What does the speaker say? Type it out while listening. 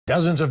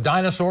Dozens of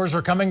dinosaurs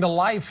are coming to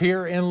life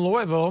here in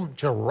Louisville.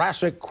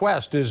 Jurassic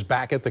Quest is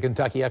back at the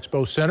Kentucky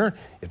Expo Center.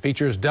 It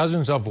features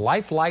dozens of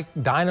lifelike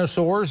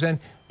dinosaurs, and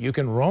you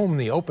can roam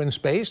the open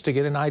space to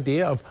get an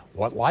idea of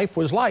what life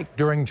was like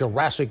during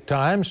Jurassic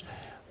times.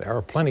 There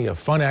are plenty of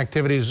fun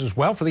activities as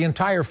well for the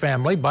entire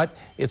family, but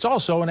it's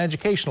also an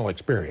educational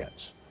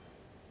experience.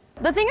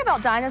 The thing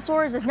about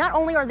dinosaurs is not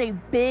only are they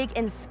big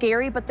and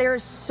scary, but there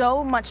is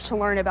so much to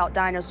learn about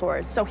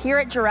dinosaurs. So here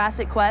at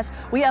Jurassic Quest,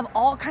 we have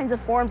all kinds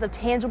of forms of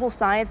tangible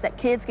science that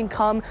kids can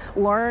come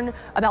learn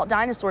about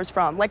dinosaurs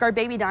from. Like our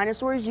baby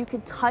dinosaurs, you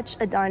can touch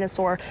a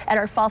dinosaur. At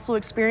our fossil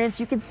experience,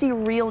 you can see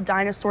real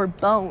dinosaur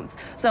bones.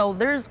 So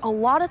there's a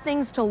lot of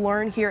things to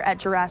learn here at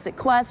Jurassic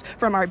Quest,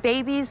 from our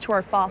babies to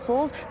our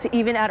fossils to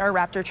even at our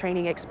raptor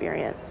training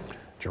experience.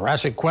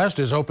 Jurassic Quest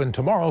is open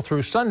tomorrow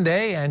through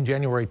Sunday and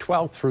January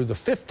 12th through the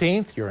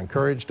 15th. You're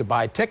encouraged to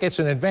buy tickets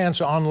in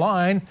advance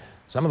online.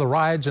 Some of the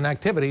rides and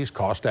activities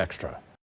cost extra.